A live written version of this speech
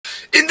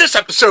In this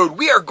episode,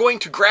 we are going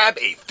to grab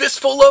a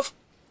fistful of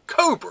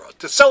Cobra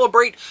to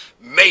celebrate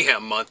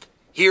Mayhem Month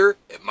here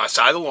at my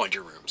side of the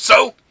laundry room.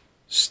 So,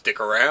 stick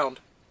around.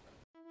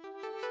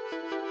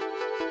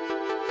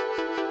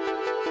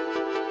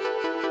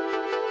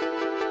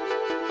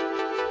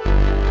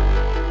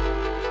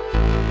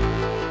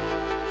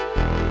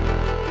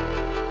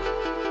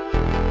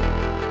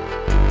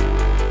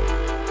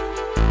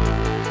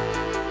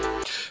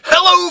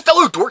 Hello,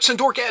 fellow dorks and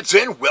dorkettes,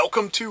 and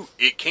welcome to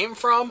It Came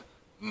From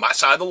My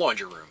Side of the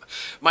Laundry Room.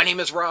 My name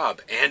is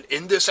Rob, and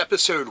in this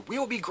episode, we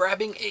will be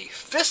grabbing a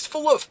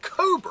fistful of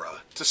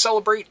Cobra to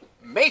celebrate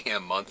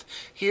Mayhem Month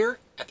here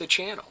at the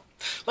channel.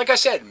 Like I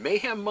said,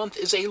 Mayhem Month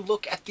is a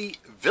look at the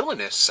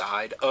villainous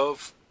side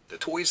of the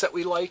toys that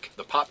we like,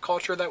 the pop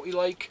culture that we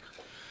like,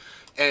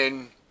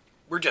 and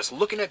we're just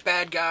looking at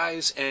bad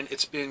guys, and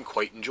it's been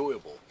quite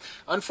enjoyable.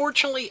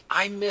 Unfortunately,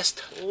 I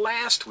missed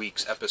last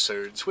week's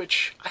episodes,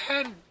 which I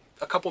had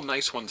a couple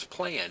nice ones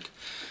planned,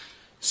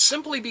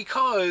 simply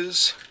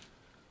because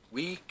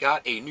we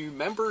got a new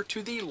member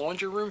to the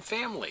laundry room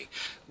family.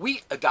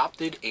 We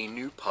adopted a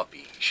new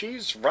puppy.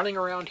 She's running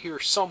around here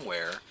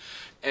somewhere,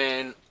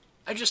 and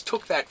I just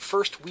took that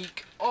first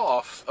week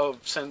off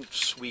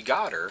since we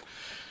got her,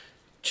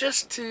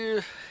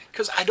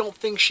 because I don't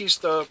think she's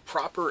the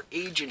proper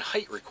age and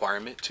height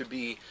requirement to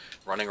be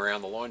running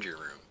around the laundry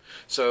room.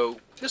 So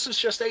this is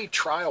just a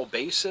trial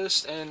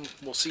basis, and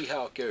we'll see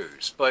how it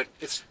goes. But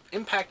it's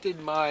impacted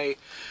my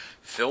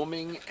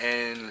filming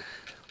and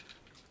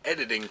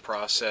editing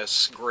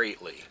process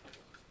greatly.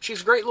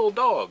 She's a great little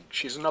dog.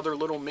 She's another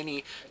little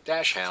mini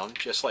dachshund,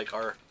 just like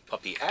our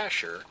puppy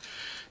Asher.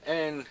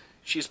 And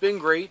she's been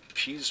great.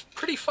 She's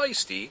pretty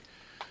feisty.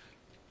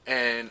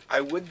 And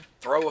I would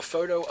throw a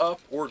photo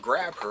up or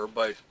grab her,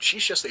 but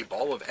she's just a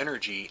ball of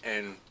energy.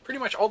 And pretty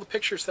much all the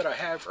pictures that I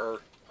have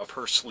are of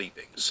her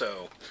sleeping.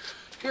 So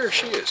here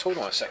she is. Hold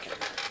on a second.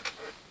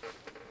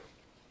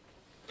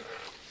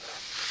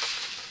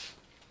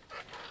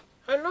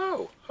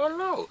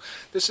 Hello.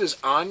 This is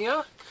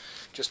Anya,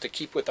 just to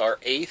keep with our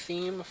A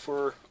theme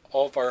for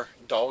all of our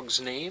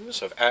dogs'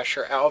 names of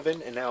Asher,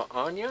 Alvin, and now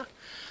Anya.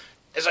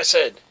 As I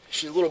said,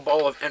 she's a little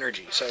ball of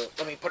energy, so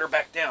let me put her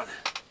back down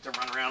to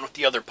run around with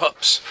the other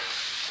pups.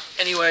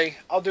 Anyway,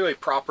 I'll do a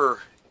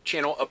proper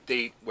channel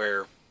update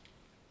where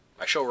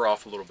I show her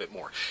off a little bit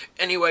more.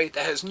 Anyway,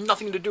 that has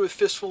nothing to do with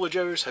Fistful of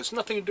Joes, has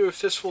nothing to do with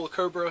Fistful of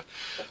Cobra.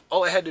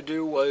 All I had to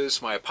do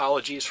was my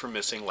apologies for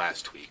missing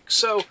last week.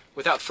 So,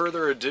 without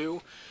further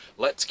ado,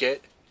 let's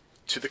get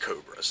to the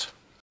Cobras.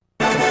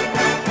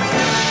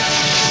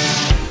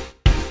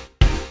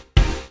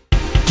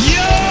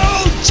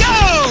 Yo,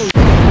 Joe!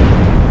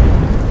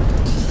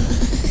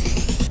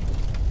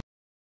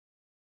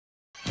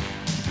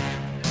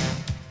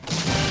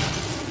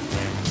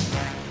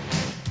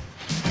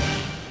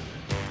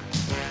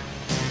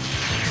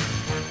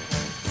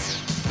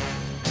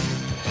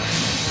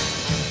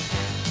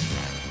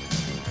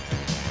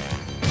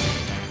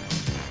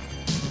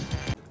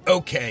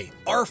 Okay,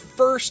 our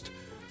first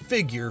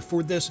figure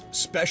for this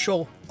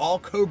special All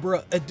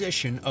Cobra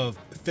edition of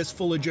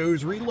Fistful of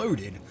Joes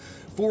Reloaded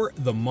for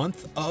the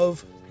month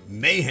of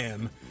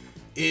Mayhem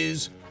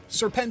is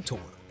Serpentor.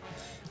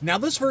 Now,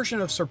 this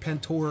version of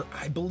Serpentor,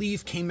 I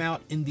believe, came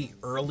out in the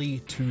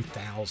early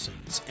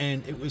 2000s,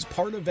 and it was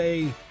part of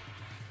I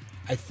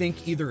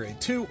think either a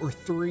 2 or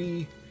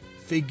 3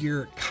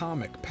 figure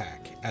comic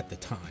pack at the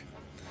time.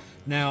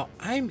 Now,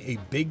 I'm a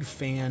big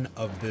fan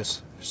of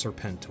this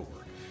Serpentor.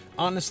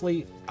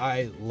 Honestly,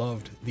 I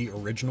loved the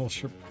original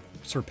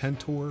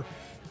Serpentor,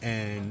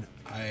 and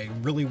I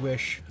really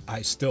wish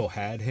I still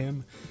had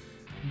him,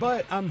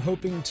 but I'm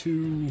hoping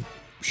to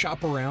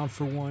shop around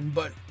for one,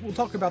 but we'll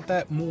talk about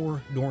that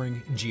more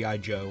during G.I.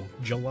 Joe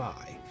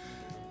July.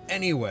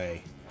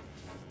 Anyway,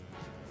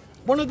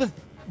 one of the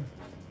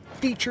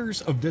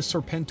features of this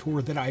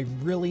Serpentor that I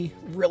really,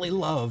 really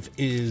love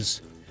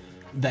is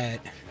that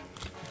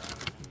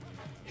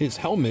his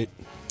helmet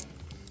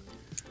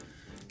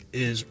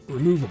is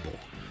removable.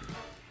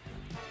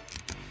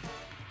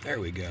 There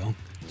we go.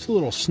 It's a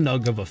little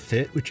snug of a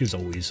fit, which is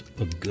always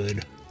a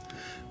good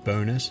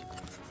bonus.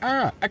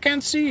 Ah, I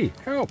can't see.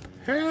 Help,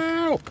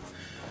 help.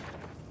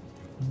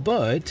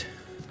 But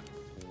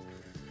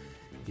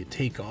you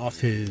take off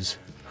his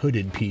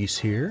hooded piece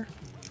here.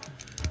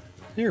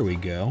 There we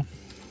go.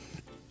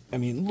 I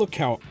mean, look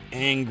how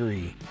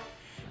angry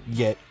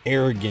yet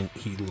arrogant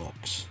he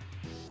looks.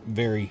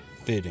 Very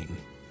fitting.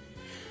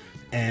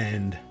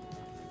 And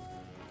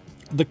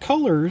the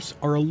colors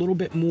are a little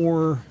bit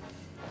more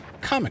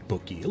comic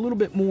booky, a little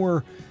bit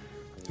more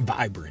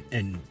vibrant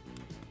and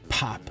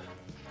pop,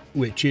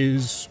 which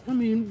is, I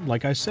mean,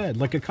 like I said,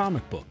 like a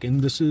comic book, and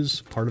this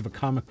is part of a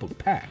comic book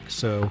pack,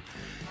 so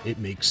it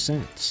makes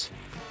sense.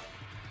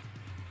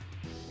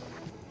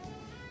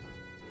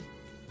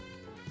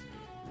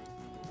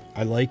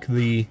 I like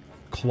the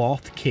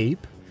cloth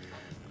cape.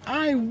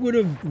 I would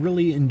have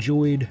really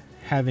enjoyed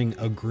having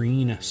a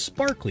green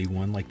sparkly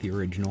one like the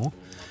original,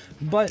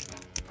 but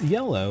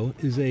yellow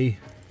is a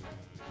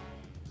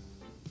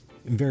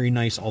very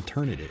nice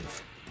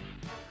alternative.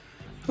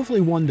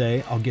 Hopefully one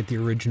day I'll get the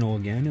original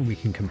again and we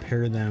can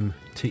compare them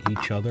to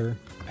each other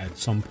at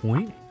some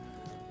point.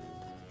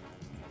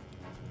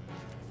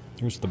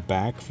 Here's the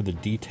back for the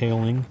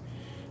detailing.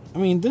 I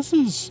mean,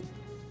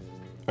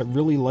 I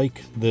really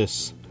like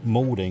this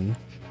molding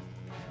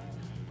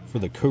for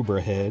the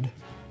Cobra head.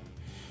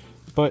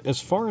 But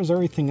as far as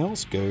everything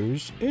else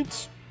goes,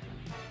 it's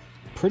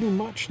pretty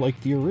much like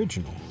the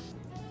original.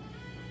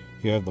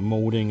 You have the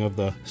molding of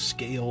the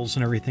scales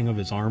and everything of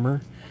his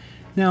armor.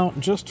 Now,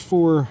 just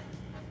for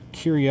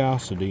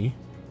curiosity,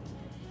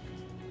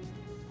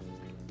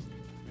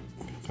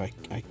 if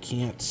I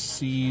can't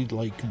see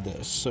like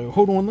this, so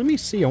hold on, let me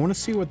see. I want to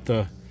see what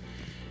the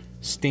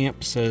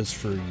stamp says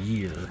for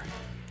year,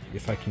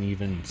 if I can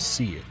even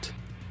see it.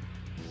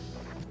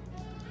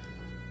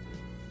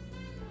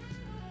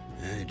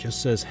 It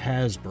just says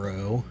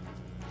Hasbro,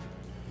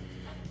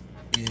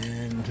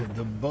 and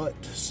the butt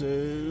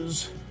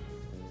says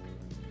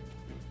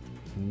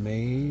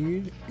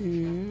made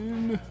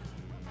in...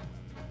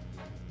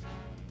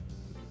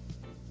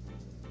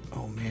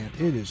 Oh man,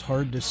 it is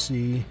hard to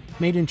see.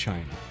 Made in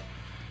China.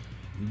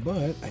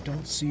 But I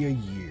don't see a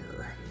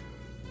year.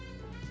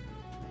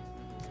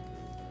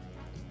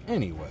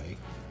 Anyway,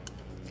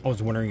 I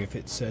was wondering if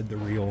it said the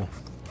real,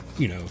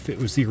 if it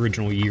was the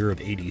original year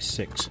of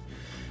 86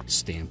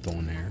 stamped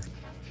on there.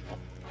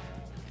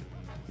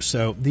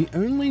 So the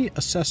only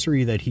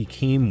accessory that he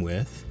came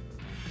with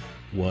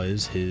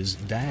was his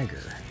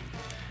dagger.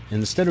 And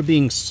instead of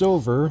being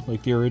silver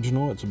like the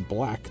original, it's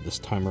black this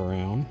time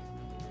around.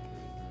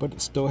 But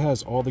it still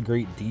has all the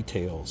great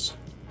details.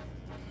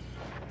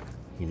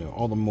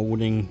 All the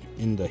molding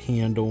in the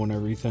handle and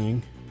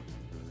everything.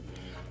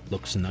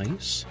 Looks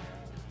nice.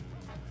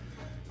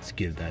 Let's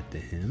give that to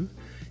him.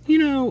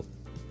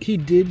 He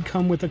did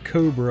come with a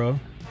Cobra,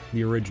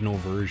 the original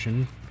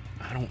version.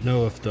 I don't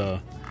know if the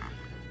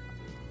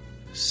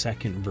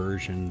second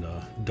version,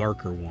 the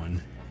darker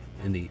one,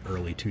 in the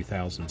early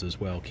 2000s as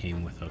well,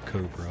 came with a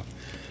Cobra.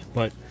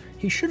 But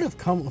he should have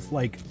come with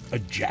like a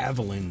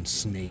javelin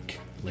snake,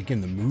 like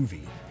in the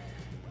movie,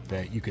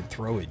 that you could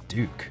throw at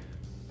Duke.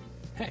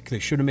 Heck, they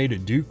should have made a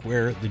Duke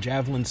where the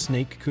javelin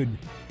snake could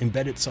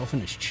embed itself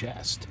in his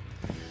chest.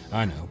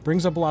 I know,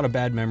 brings up a lot of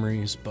bad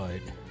memories, but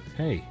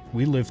hey,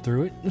 we lived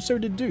through it, and so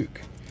did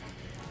Duke.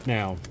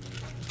 Now,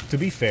 to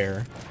be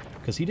fair,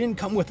 because he didn't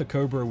come with a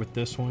Cobra with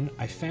this one,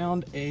 I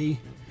found a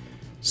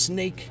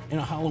snake in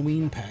a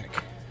Halloween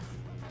pack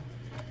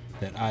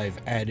that I've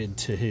added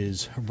to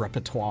his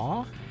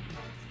repertoire.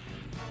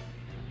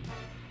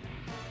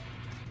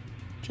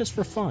 Just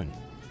for fun.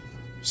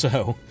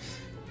 So,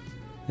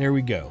 there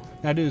we go.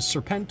 That is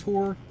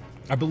Serpentor,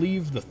 I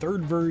believe the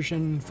third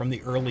version from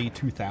the early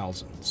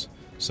 2000s.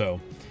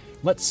 So,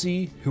 let's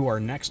see who our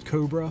next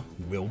Cobra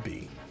will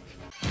be.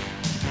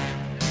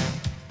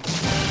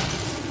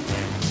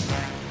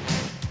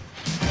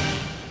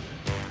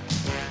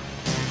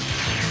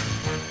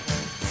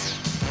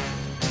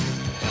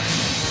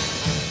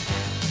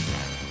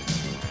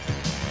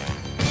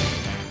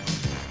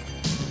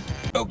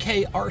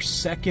 Okay, our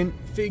second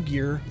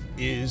figure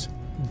is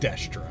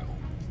Destro.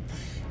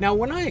 Now,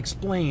 when I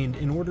explained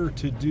in order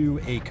to do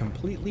a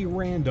completely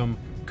random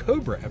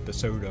Cobra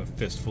episode of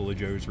Fistful of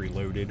Joes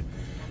Reloaded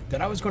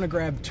that I was going to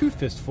grab 2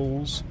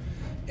 fistfuls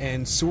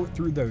and sort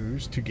through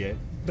those to get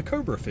the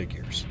Cobra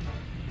figures,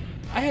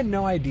 I had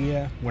no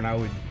idea when I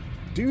would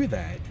do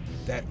that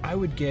I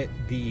would get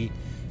the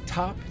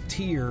top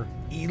tier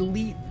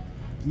elite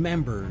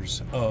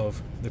members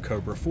of the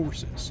Cobra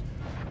forces.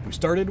 We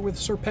started with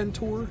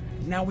Serpentor,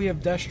 now we have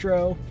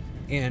Destro,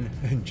 and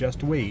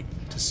just wait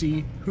to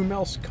see who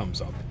else comes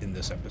up in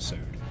this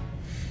episode.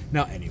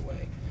 Now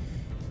anyway,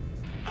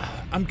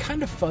 I'm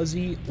kind of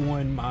fuzzy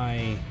on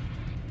my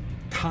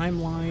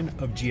timeline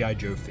of G.I.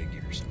 Joe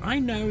figures. I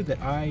know that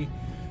I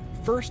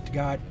first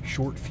got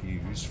Short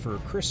Fuse for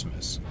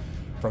Christmas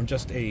from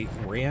just a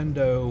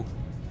rando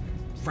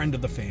friend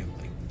of the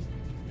family.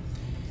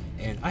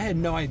 And I had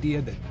no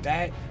idea that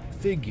that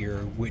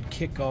figure would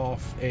kick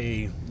off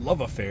a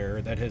love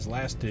affair that has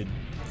lasted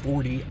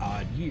 40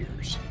 odd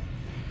years.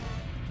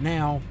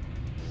 Now,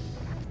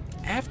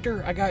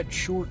 after I got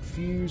Short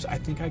Fuse, I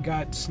think I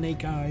got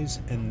Snake Eyes,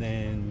 and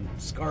then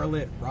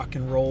Scarlet, Rock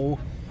and Roll.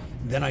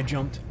 Then I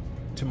jumped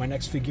to my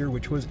next figure,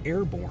 which was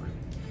Airborne.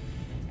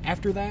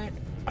 After that,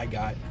 I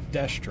got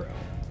Destro.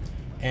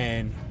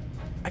 And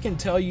I can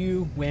tell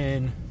you,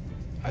 when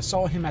I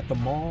saw him at the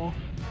mall,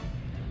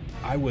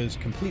 I was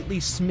completely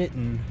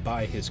smitten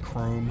by his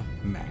chrome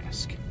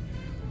mask.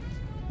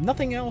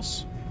 Nothing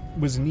else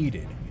was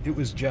needed. It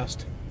was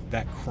just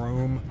that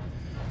chrome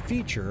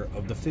feature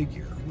of the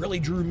figure really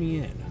drew me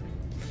in.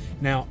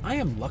 Now, I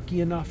am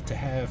lucky enough to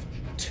have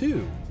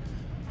 2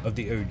 of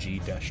the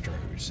OG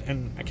Destros,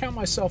 and I count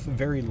myself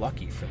very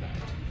lucky for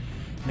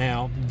that.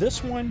 Now,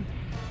 this one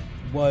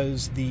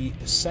was the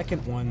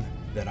second one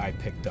that I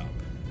picked up.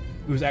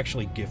 It was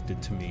actually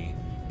gifted to me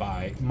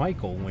by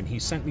Michael when he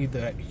sent me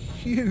that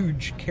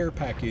huge care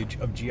package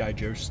of G.I.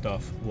 Joe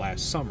stuff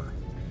last summer.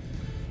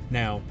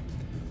 Now,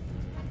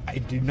 I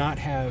do not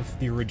have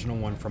the original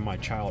one from my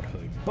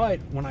childhood, But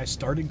when I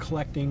started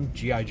collecting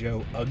G.I.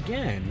 Joe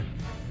again,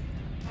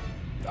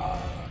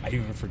 I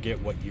even forget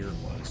what year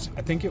it was.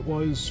 I think it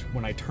was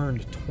when I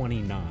turned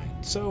 29.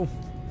 So,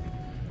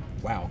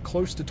 wow,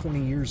 close to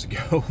 20 years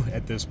ago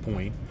at this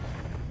point,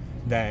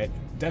 that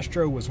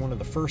Destro was one of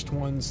the first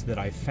ones that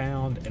I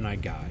found and I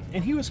got.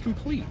 And he was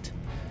complete.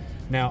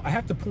 Now, I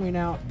have to point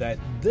out that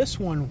this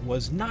one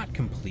was not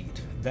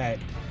complete. That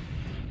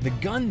the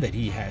gun that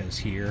he has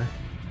here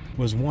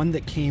was one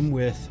that came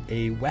with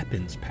a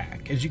weapons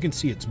pack. As you can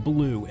see, it's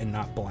blue and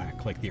not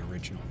black like the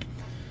original.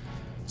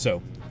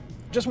 So,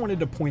 just wanted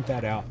to point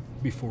that out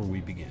before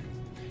we begin.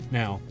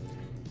 Now,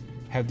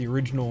 have the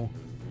original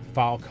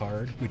file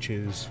card, which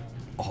is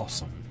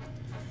awesome,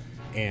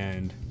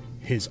 and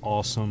his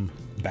awesome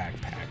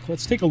backpack.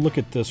 Let's take a look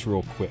at this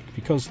real quick,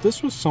 because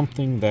this was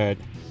something that,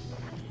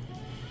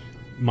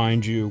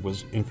 mind you,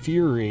 was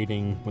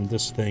infuriating when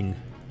this thing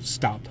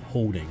stopped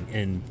holding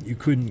and you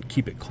couldn't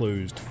keep it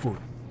closed for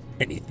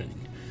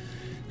anything.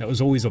 That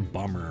was always a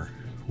bummer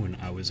when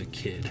I was a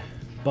kid.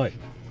 But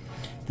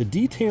the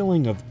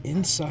detailing of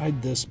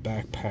inside this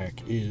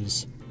backpack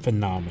is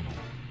phenomenal.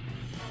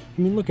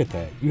 I mean, look at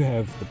that. You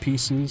have the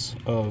pieces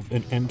of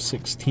an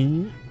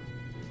M16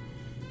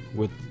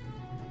 with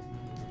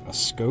a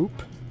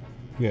scope.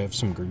 You have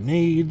some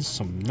grenades,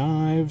 some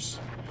knives,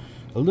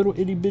 a little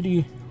itty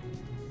bitty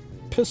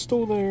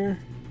pistol there.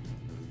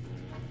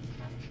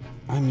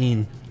 I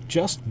mean,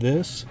 just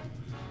this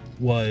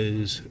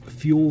was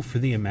fuel for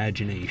the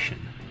imagination.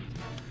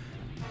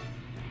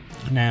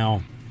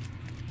 Now,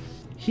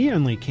 he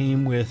only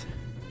came with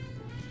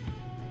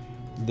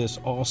this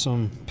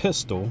awesome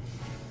pistol.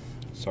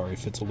 Sorry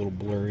if it's a little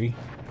blurry.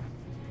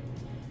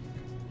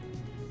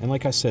 And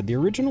like I said, the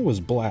original was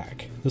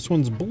black. This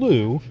one's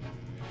blue,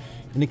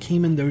 and it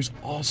came in those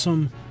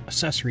awesome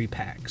accessory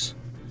packs,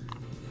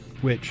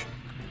 which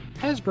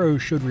Hasbro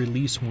should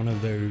release one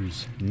of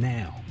those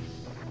now.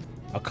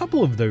 A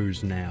couple of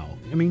those now.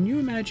 I mean, you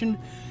imagine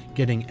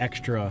getting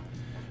extra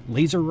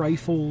laser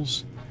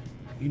rifles,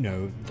 you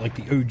know, like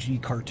the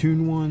OG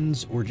cartoon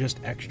ones, or just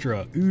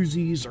extra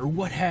Uzis or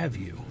what have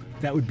you.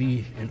 That would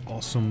be an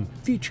awesome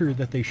feature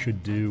that they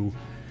should do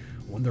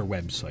on their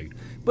website.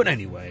 But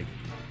anyway,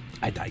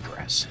 I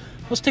digress.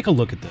 Let's take a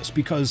look at this,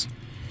 because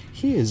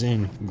he is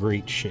in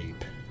great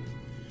shape.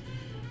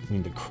 I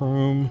mean, the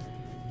chrome,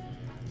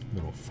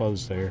 little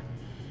fuzz there,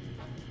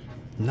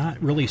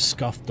 not really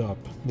scuffed up.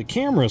 The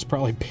camera is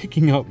probably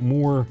picking up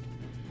more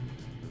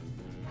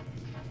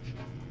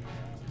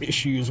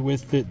issues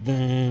with it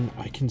than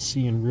I can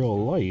see in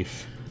real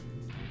life.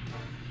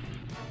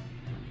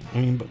 I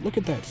mean, but look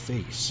at that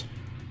face.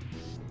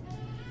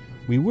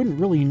 We wouldn't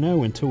really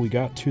know until we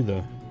got to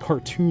the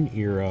cartoon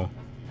era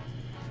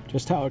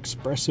just how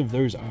expressive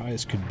those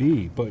eyes could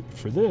be, but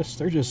for this,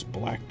 they're just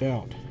blacked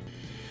out.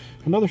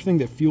 Another thing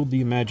that fueled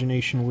the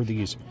imagination were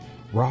these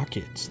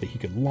rockets that he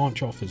could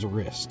launch off his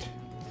wrist.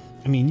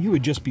 I mean, you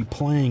would just be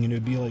playing and it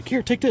would be like,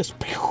 here, take this.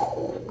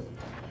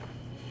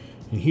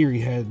 And here he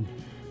had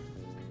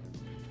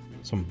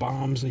some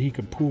bombs that he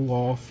could pull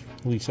off.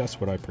 At least that's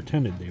what I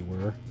pretended they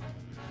were.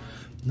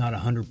 Not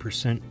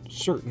 100%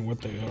 certain what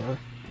they are.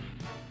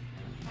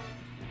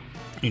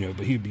 You know,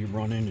 but he'd be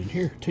running and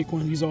here, take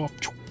one of these off.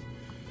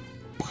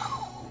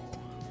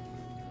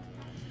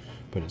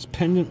 But his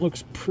pendant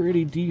looks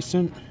pretty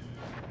decent.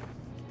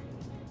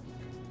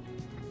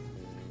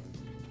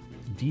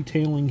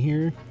 Detailing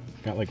here.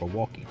 Got like a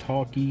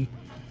walkie-talkie.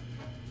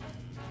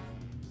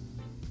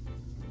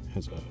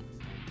 Has a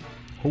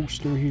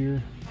holster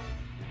here.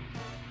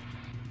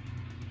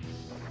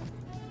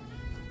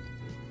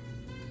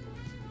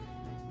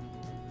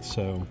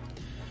 So,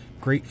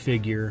 great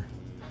figure.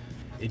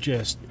 It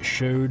just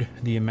showed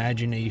the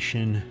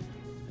imagination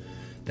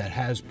that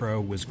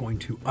Hasbro was going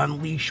to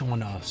unleash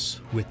on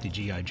us with the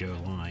G.I. Joe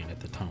line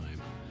at the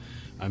time.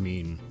 I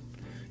mean,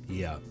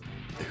 yeah,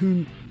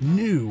 who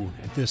knew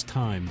at this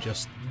time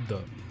just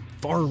the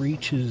far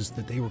reaches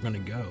that they were going to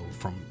go,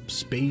 from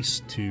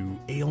space to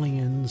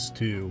aliens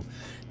to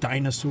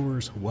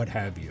dinosaurs, what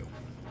have you.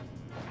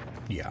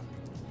 Yeah,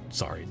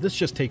 sorry, this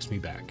just takes me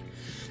back.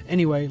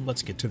 Anyway,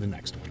 let's get to the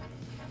next one.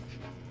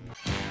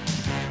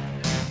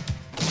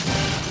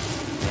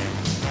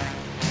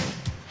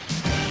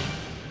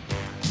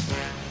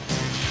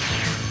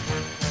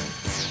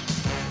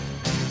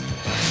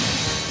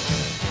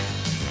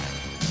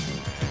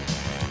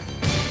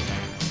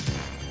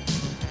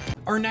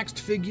 Our next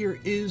figure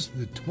is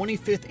the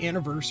 25th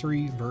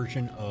anniversary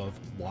version of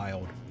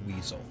Wild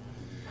Weasel.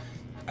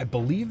 I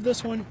believe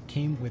this one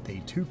came with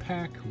a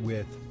 2-pack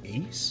with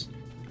Ace,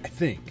 I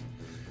think.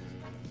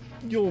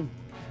 You'll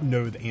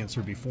know the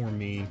answer before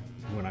me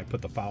when I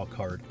put the file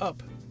card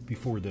up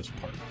before this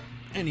part.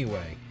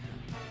 Anyway,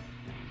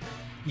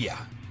 yeah,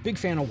 big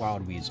fan of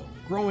Wild Weasel.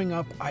 Growing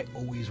up, I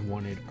always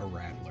wanted a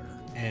Rattler,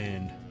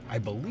 and I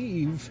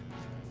believe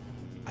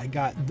I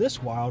got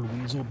this Wild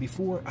Weasel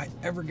before I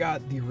ever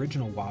got the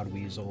original Wild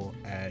Weasel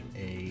at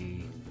a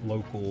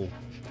local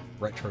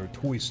retro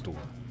toy store.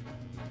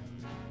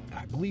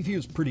 I believe he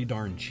was pretty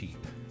darn cheap,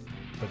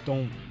 but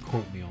don't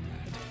quote me on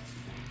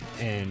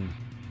that. And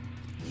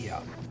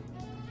yeah,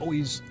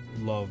 always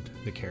loved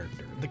the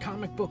character. The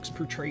comic books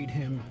portrayed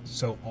him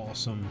so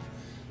awesome.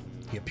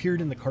 He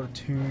appeared in the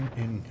cartoon,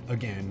 and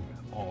again,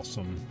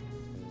 awesome.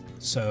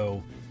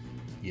 So,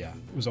 yeah,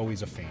 was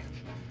always a fan.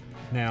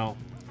 Now,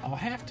 I'll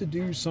have to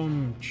do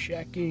some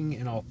checking,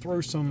 and I'll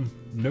throw some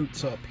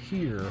notes up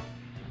here.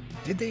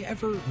 Did they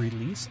ever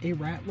release a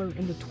Rattler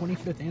in the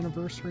 25th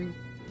anniversary?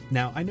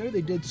 Now, I know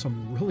they did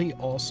some really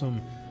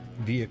awesome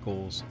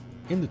vehicles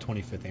in the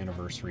 25th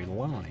anniversary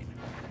line,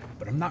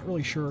 but I'm not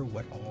really sure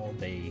what all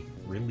they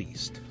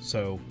released.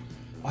 So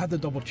I'll have to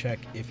double check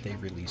if they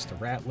released a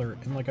Rattler,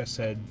 and like I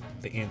said,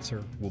 the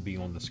answer will be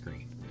on the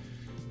screen.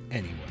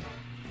 Anyway,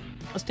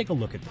 let's take a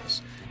look at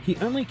this. He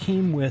only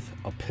came with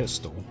a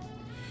pistol,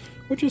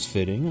 which is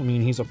fitting. I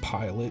mean, he's a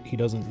pilot. He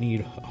doesn't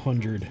need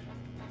 100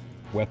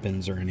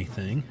 weapons or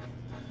anything.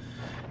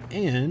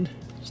 And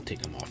let's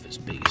take him off his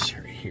base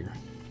right here.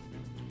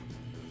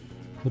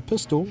 The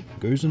pistol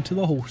goes into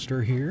the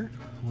holster here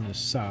on his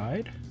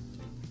side,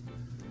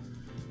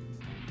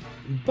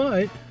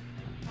 but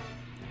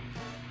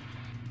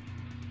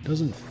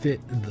doesn't fit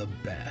the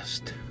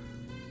best.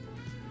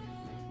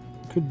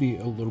 Could be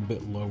a little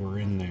bit lower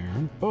in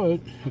there, but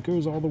it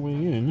goes all the way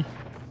in.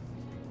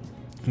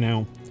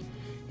 Now,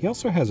 he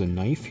also has a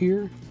knife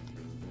here,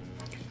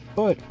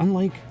 but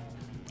unlike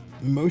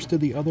most of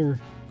the other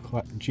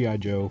G.I.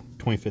 Joe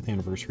 25th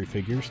anniversary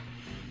figures,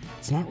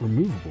 it's not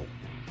removable.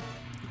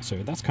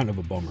 So that's kind of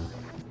a bummer.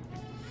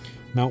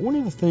 Now, one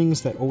of the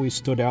things that always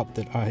stood out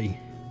that I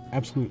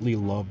absolutely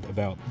loved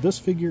about this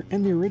figure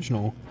and the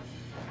original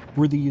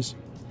were these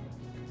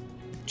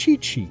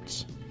cheat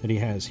sheets that he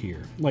has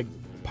here, like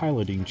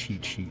piloting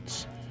cheat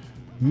sheets,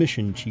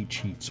 mission cheat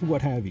sheets,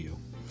 what have you.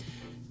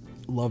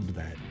 Loved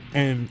that.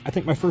 And I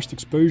think my first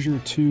exposure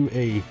to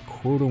a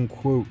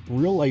quote-unquote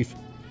real-life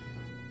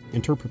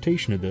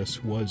interpretation of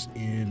this was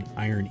in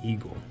Iron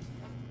Eagle.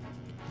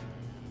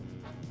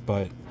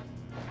 But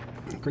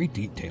great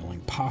detailing,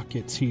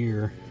 pockets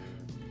here.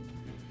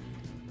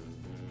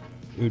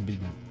 It would be,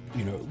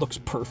 you know, it looks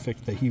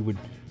perfect that he would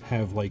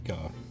have like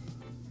a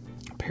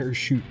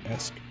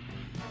parachute-esque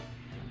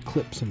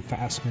clips and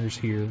fasteners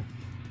here.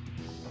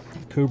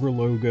 Cobra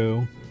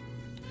logo.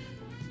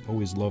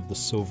 Always love the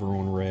silver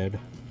on red.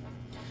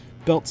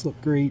 Belts look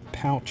great,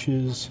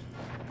 pouches.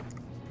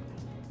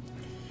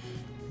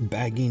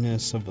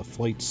 Bagginess of the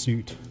flight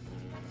suit.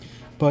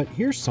 But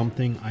here's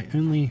something I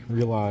only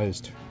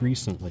realized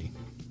recently.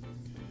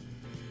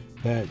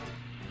 That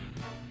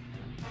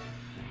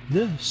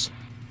this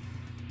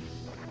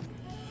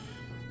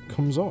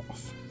comes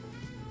off.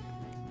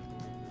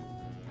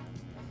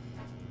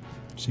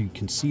 So you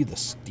can see the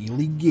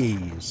steely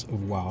gaze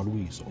of Wild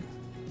Weasel.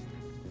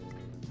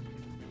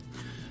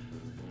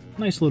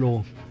 Nice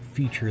little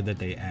feature that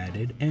they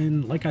added,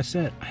 and like I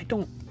said, I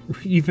don't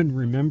even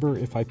remember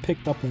if I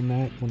picked up on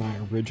that when I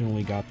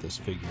originally got this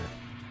figure.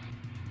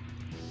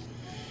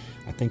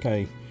 I think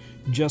I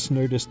just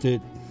noticed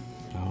it,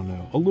 I don't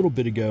know, a little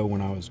bit ago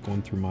when I was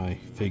going through my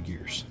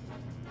figures.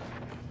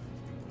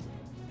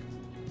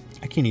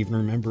 I can't even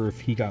remember if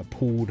he got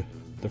pulled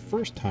the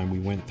first time we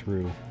went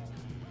through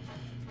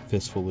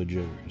Fistful of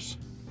Joes.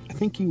 I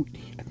think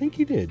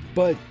he did,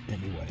 but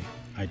anyway,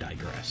 I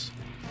digress.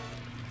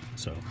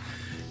 So,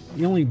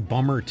 the only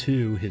bummer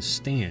to his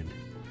stand,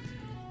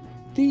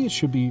 these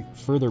should be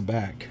further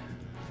back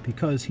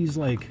because he's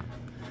like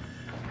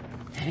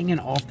hanging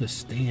off the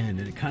stand,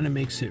 and it kind of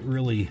makes it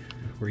really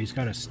where he's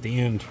got to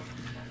stand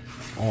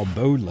all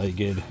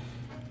bow-legged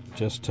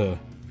just to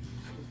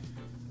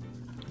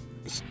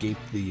escape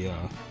the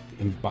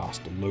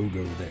embossed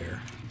logo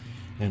there.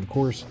 And of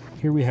course,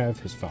 here we have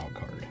his file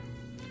card.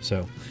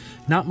 So,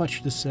 not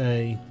much to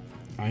say.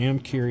 I am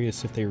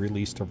curious if they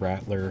released a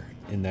Rattler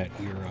in that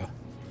era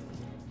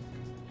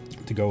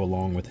to go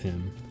along with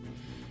him.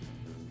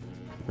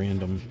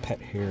 Random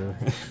pet hair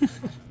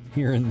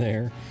here and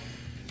there.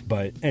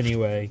 But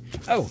anyway,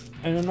 oh,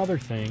 and another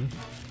thing,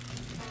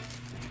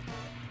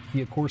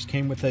 he of course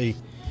came with a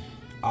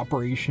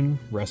Operation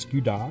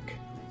Rescue Doc.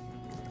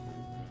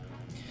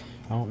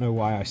 I don't know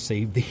why I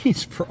saved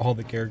these for all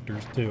the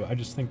characters too. I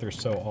just think they're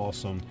so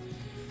awesome,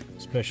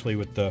 especially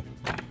with the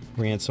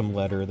ransom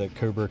letter that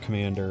Cobra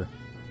Commander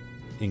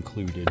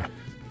included.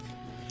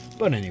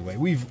 But anyway,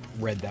 we've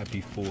read that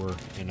before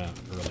in an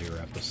earlier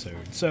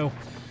episode. So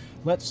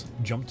let's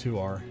jump to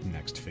our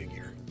next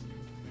figure.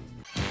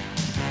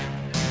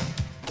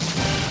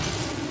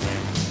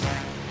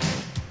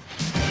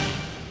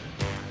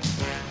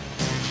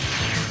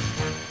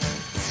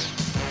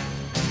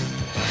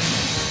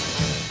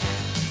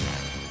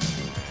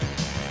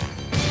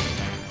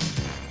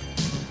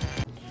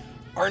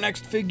 Our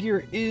next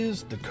figure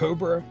is the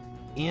Cobra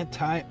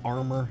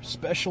Anti-Armor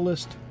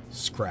Specialist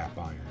Scrap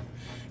Iron.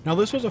 Now,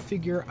 this was a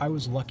figure I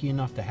was lucky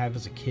enough to have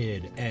as a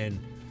kid, and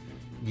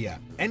yeah,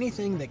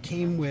 anything that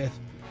came with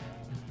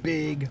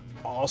big,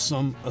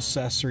 awesome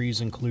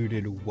accessories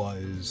included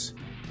was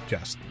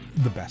just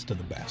the best of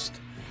the best.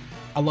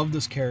 I love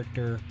this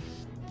character,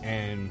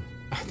 and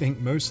I think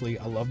mostly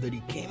I love that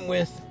he came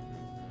with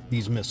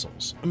these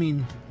missiles. I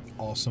mean,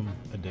 awesome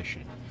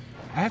addition.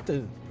 I have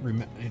to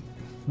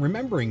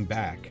remembering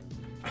back,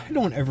 I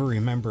don't ever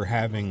remember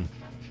having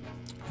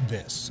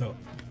this, so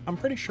I'm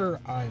pretty sure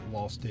I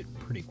lost it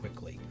pretty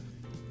quickly.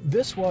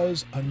 This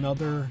was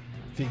another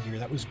figure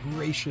that was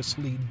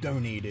graciously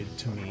donated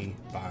to me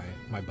by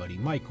my buddy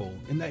Michael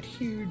in that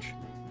huge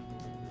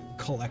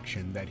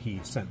collection that he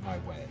sent my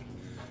way.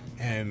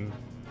 And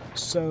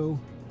so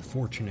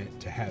fortunate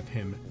to have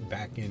him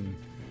back in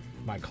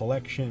my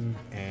collection.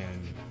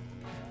 And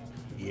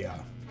yeah,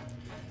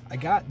 I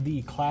got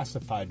the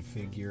classified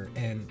figure,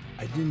 and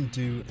I didn't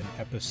do an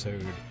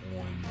episode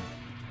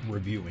on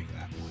reviewing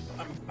that one.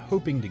 I'm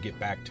hoping to get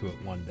back to it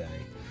one day,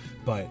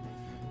 but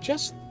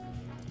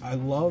I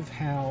love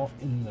how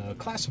in the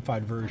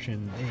classified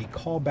version they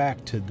call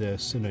back to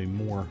this in a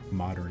more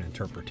modern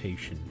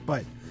interpretation.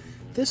 But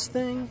this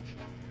thing,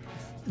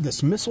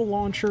 this missile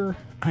launcher,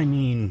 I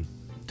mean,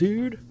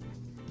 dude,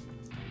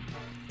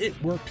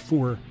 it worked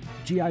for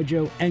G.I.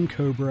 Joe and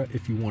Cobra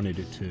if you wanted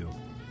it to.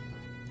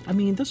 I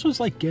mean, this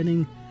was like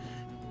getting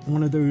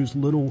one of those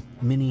little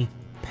mini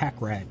pack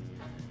rat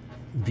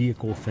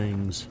vehicle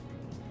things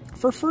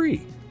for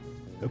free.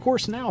 Of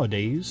course,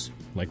 nowadays,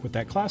 like with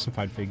that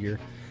classified figure,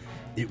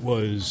 it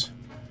was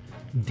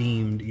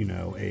deemed,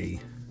 a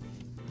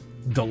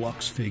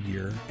deluxe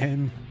figure,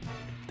 and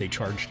they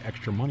charged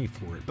extra money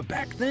for it. But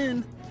back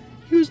then,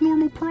 he was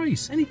normal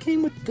price, and he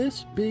came with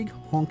this big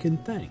honking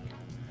thing.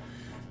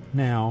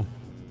 Now,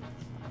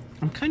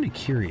 I'm kind of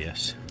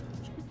curious,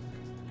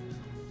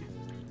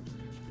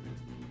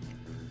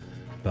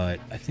 but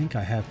I think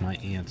I have my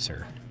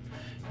answer.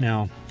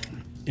 Now,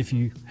 if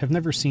you have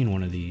never seen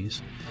one of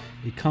these,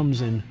 it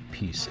comes in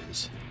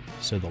pieces.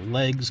 So the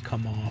legs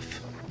come off,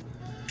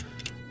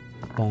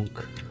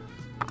 bonk,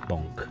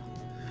 bonk.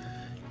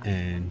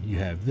 And you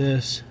have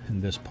this,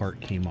 and this part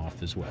came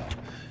off as well.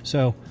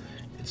 So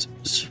it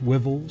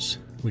swivels,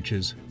 which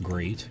is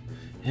great.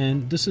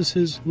 And this is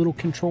his little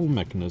control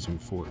mechanism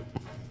for it.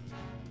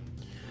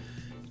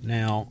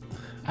 Now,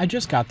 I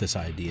just got this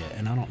idea,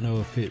 and I don't know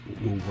if it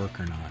will work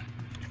or not.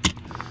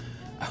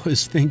 I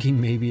was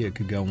thinking maybe it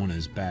could go on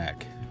his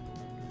back,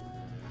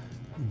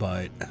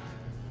 but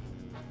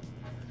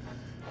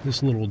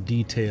this little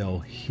detail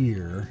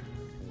here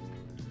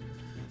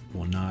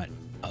will not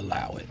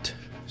allow it.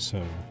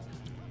 So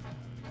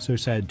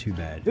sad, too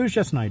bad. It was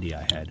just an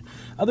idea I had.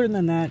 Other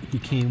than that, he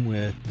came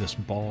with this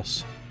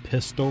Boss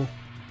pistol,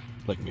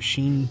 like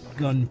machine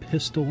gun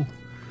pistol.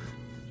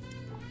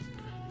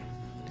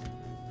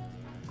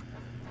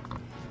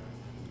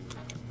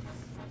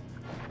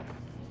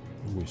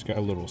 Ooh, he's got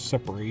a little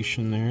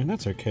separation there, and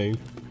that's okay. I'm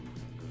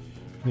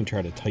gonna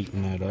try to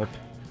tighten that up.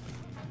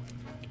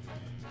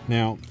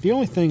 Now, the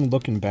only thing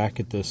looking back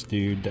at this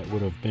dude that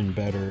would have been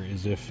better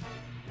is if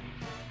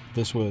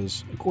this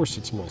was, of course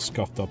it's a little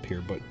scuffed up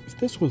here, but if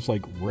this was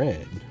like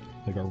red,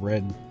 like a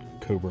red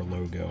Cobra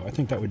logo, I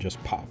think that would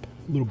just pop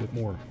a little bit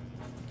more.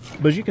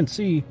 But as you can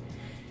see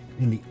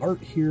in the art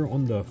here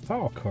on the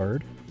file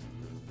card,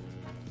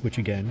 which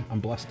again, I'm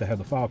blessed to have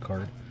the file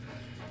card,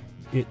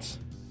 it's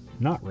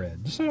not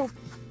red. So it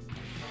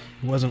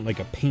wasn't like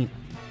a paint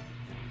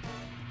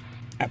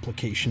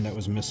application that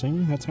was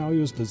missing. That's how he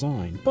was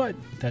designed. But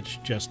that's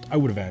just, I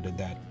would have added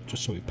that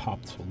just so he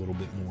popped a little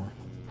bit more.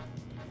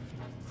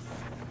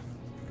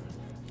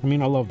 I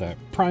mean, I love that.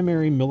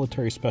 Primary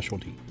military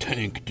specialty,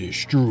 tank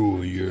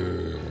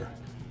destroyer.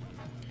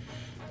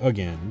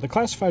 Again, the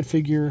classified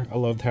figure, I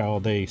loved how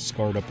they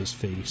scarred up his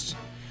face.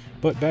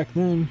 But back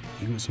then,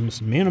 he was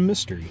a man of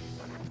mystery.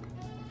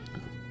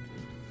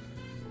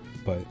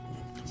 But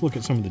let's look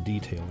at some of the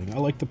detailing. I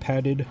like the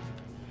padded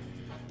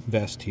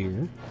vest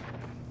here.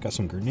 Got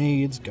some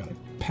grenades, got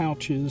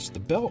pouches,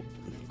 the belt,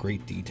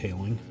 great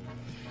detailing.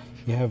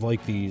 You have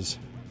like these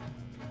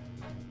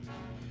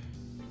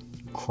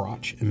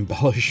crotch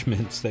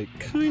embellishments that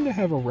kind of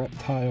have a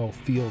reptile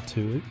feel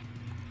to it.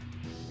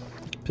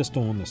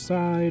 Pistol on the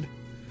side.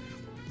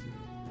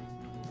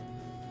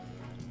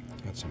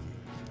 Got some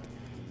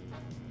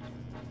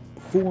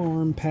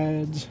forearm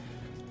pads.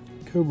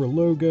 Cobra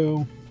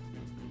logo.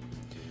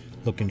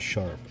 Looking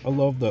sharp. I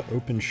love the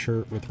open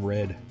shirt with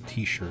red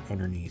t-shirt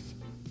underneath.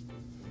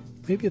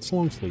 Maybe it's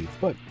long sleeve,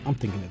 but I'm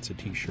thinking it's a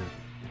t-shirt.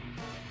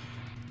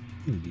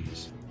 Look at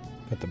these.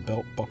 Got the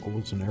belt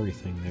buckles and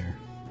everything there.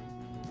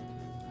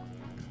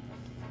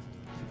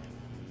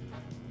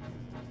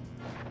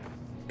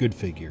 Good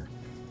figure.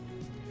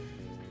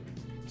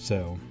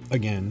 So,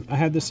 again, I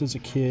had this as a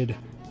kid.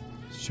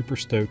 Super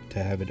stoked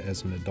to have it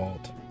as an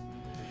adult.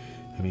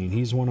 I mean,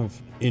 he's one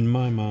of, in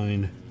my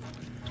mind,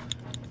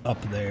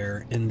 up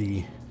there in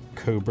the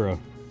Cobra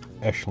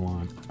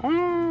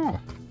echelon.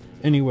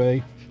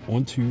 Anyway,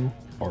 on to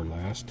our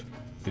last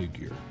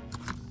figure.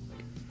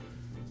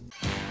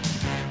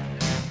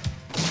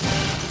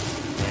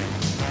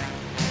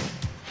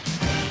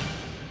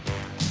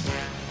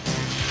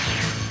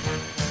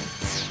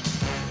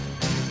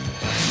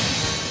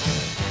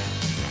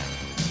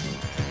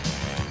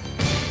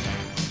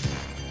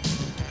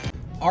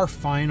 Our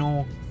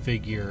final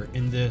figure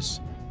in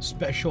this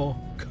special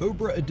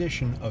Cobra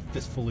edition of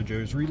Fistful of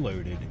Joes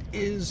Reloaded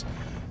is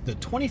the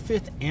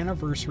 25th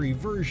anniversary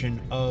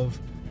version of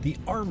the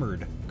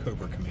Armored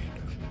Cobra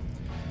Commander.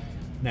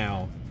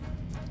 Now,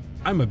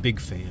 I'm a big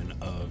fan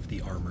of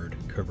the Armored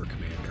Cobra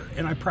Commander,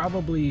 and I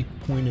probably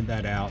pointed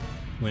that out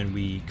when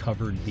we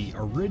covered the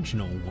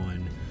original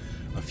one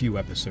a few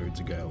episodes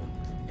ago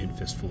in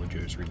Fistful of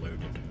Joes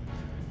Reloaded.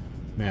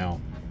 Now,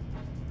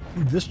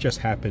 this just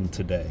happened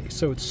today,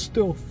 so it's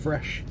still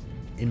fresh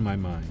in my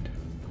mind.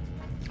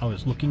 I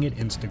was looking at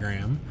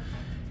Instagram,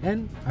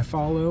 and I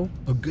follow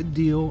a good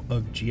deal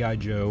of G.I.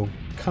 Joe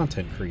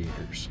content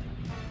creators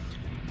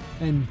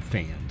and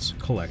fans,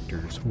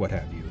 collectors, what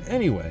have you.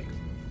 Anyway,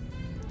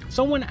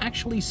 someone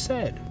actually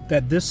said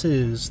that this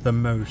is the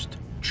most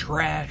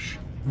trash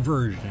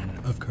version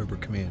of Cobra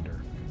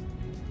Commander.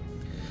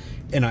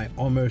 And I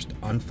almost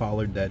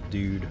unfollowed that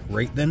dude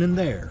right then and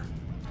there.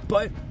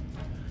 But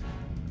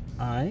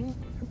I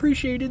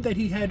appreciated that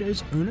he had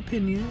his own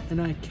opinion,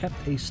 and I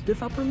kept a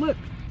stiff upper lip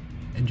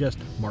and just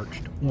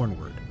marched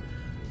onward.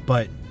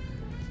 But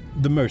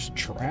the most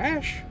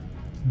trash?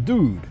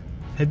 Dude,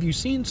 have you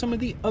seen some of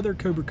the other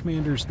Cobra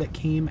Commanders that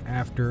came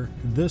after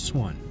this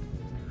one?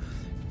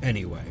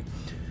 Anyway,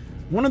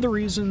 one of the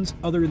reasons,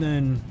 other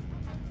than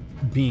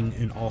being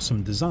an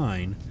awesome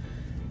design,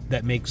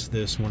 that makes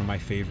this one of my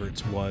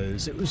favorites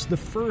was it was the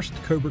first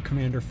Cobra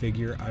Commander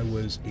figure I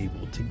was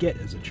able to get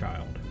as a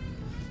child.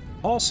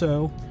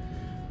 Also,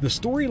 the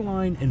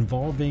storyline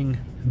involving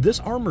this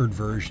armored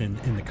version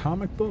in the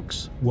comic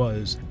books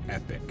was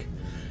epic.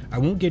 I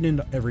won't get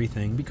into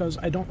everything because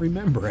I don't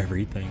remember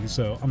everything,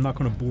 so I'm not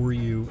going to bore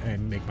you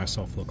and make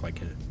myself look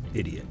like an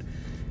idiot.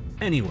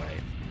 Anyway,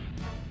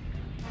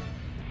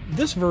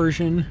 this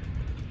version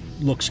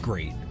looks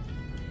great.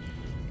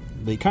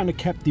 They kind of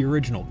kept the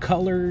original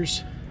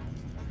colors,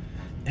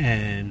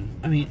 and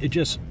I mean,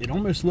 it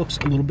almost looks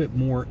a little bit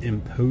more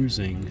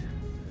imposing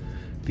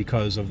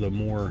because of the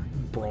more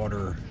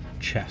broader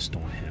chest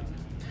on him.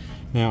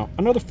 Now,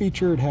 another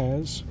feature it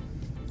has,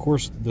 of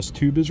course, this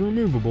tube is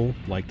removable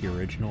like the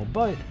original,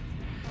 but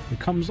it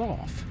comes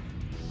off.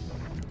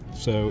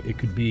 So it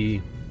could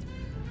be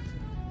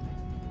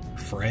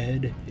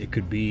Fred, it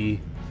could be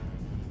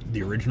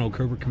the original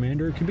Cobra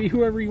Commander, it could be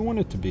whoever you want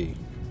it to be.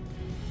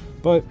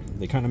 But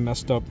they kind of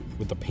messed up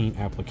with the paint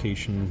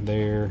application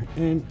there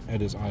and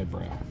at his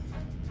eyebrow.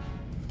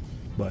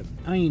 But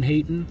I ain't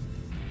hating.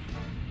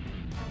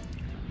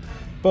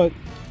 But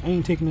I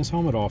ain't taking his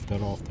helmet off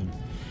that often.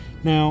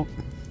 Now,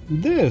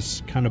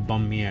 this kind of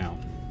bummed me out.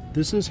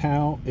 This is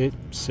how it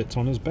sits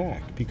on his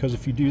back. Because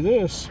if you do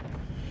this,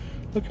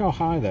 look how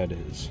high that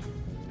is.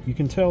 You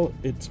can tell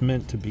it's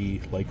meant to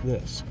be like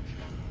this.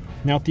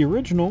 Now, at the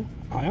original,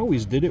 I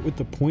always did it with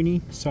the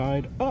pointy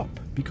side up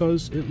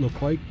because it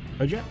looked like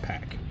a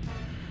jetpack.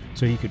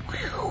 So you could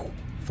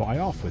fly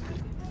off with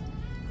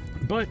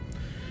it. But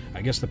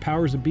I guess the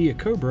powers that be at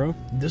Cobra,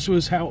 this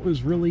was how it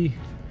was really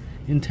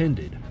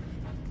intended.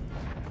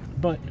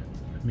 But,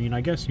 I mean,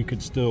 I guess you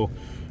could still,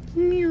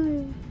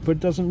 but it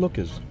doesn't look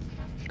as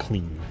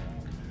clean.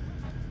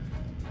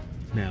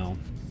 Now,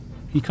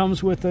 he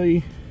comes with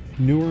a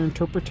newer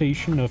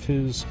interpretation of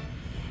his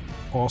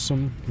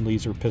awesome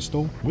laser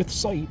pistol with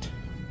sight.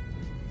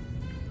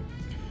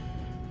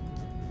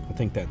 I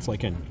think that's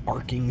like an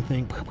arcing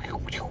thing,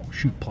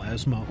 shoot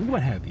plasma,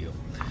 what have you.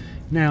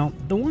 Now,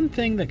 the one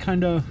thing that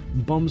kind of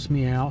bums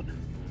me out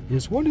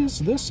is, what is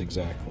this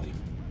exactly?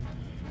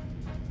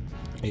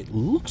 It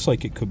looks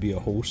like it could be a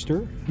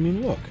holster. I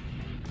mean, look.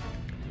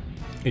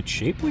 It's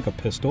shaped like a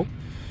pistol,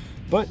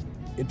 but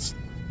it's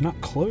not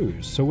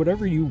closed. So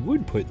whatever you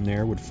would put in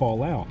there would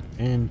fall out.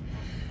 And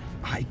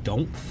I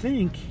don't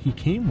think he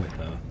came with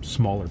a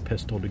smaller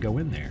pistol to go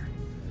in there.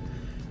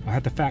 I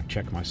have to fact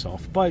check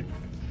myself. But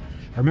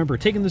I remember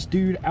taking this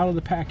dude out of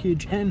the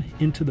package and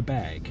into the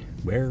bag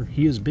where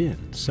he has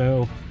been.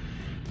 So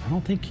I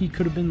don't think he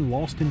could have been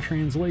lost in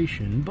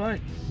translation, but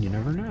you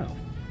never know.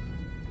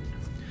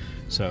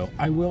 So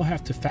I will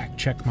have to fact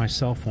check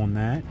myself on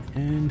that,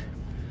 and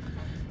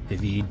if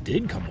he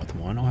did come with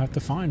one, I'll have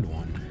to find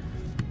one.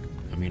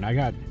 I mean, I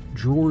got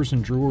drawers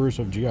and drawers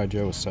of G.I.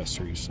 Joe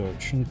accessories, so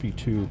it shouldn't be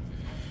too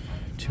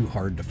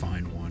hard to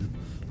find one.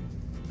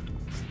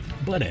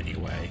 But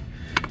anyway,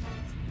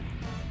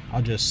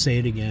 I'll just say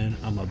it again,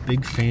 I'm a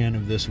big fan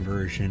of this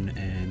version,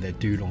 and that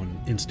dude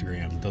on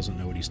Instagram doesn't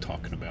know what he's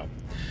talking about.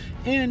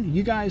 And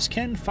you guys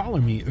can follow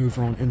me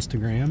over on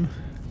Instagram.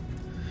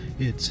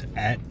 It's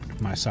at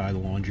My Side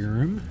of the Laundry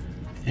Room,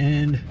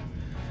 and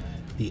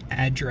the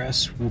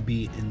address will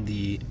be in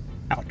the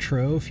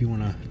outro if you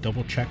want to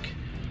double check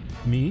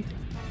me.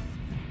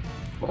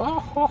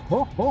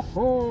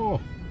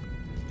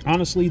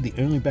 Honestly, the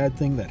only bad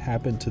thing that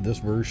happened to this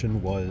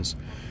version was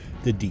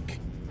the Deke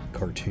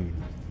cartoon.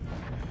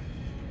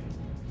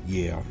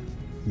 Yeah,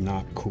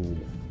 not cool.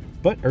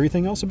 But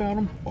everything else about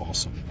him,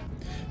 awesome.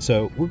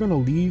 So we're going to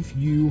leave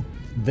you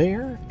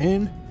there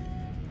and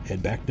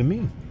head back to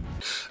me.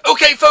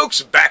 Okay,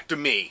 folks, back to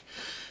me.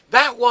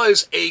 That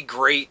was a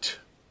great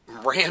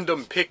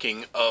random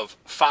picking of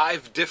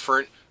 5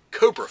 different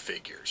Cobra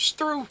figures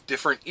through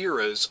different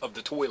eras of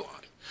the toy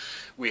line.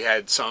 We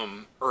had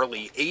some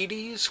early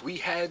 80s, we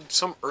had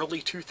some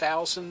early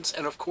 2000s,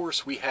 and of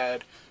course we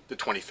had the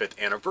 25th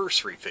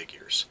anniversary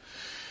figures.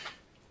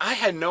 I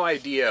had no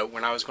idea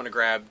when I was going to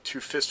grab two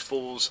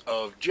fistfuls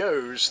of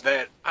Joes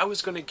that I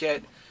was going to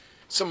get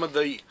some of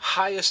the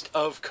highest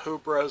of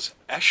Cobra's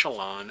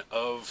echelon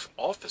of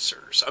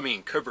officers. I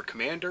mean, Cobra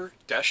Commander,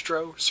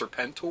 Destro,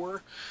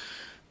 Serpentor.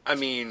 I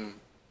mean,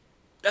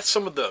 that's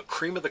some of the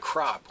cream of the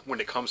crop when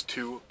it comes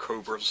to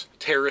Cobra's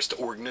terrorist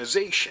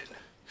organization.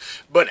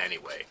 But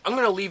anyway, I'm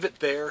going to leave it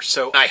there,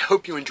 so I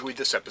hope you enjoyed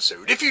this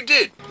episode. If you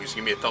did, please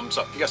give me a thumbs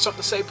up. If you got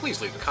something to say,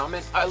 please leave a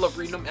comment. I love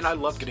reading them, and I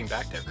love getting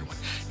back to everyone.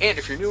 And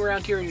if you're new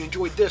around here and you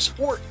enjoyed this,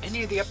 or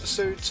any of the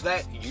episodes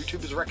that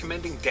YouTube is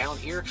recommending down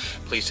here,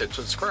 please hit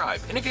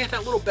subscribe. And if you hit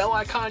that little bell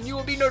icon, you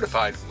will be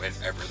notified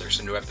whenever there's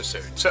a new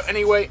episode. So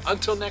anyway,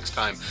 until next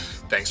time,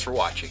 thanks for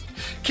watching.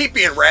 Keep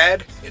being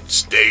rad, and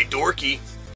stay dorky.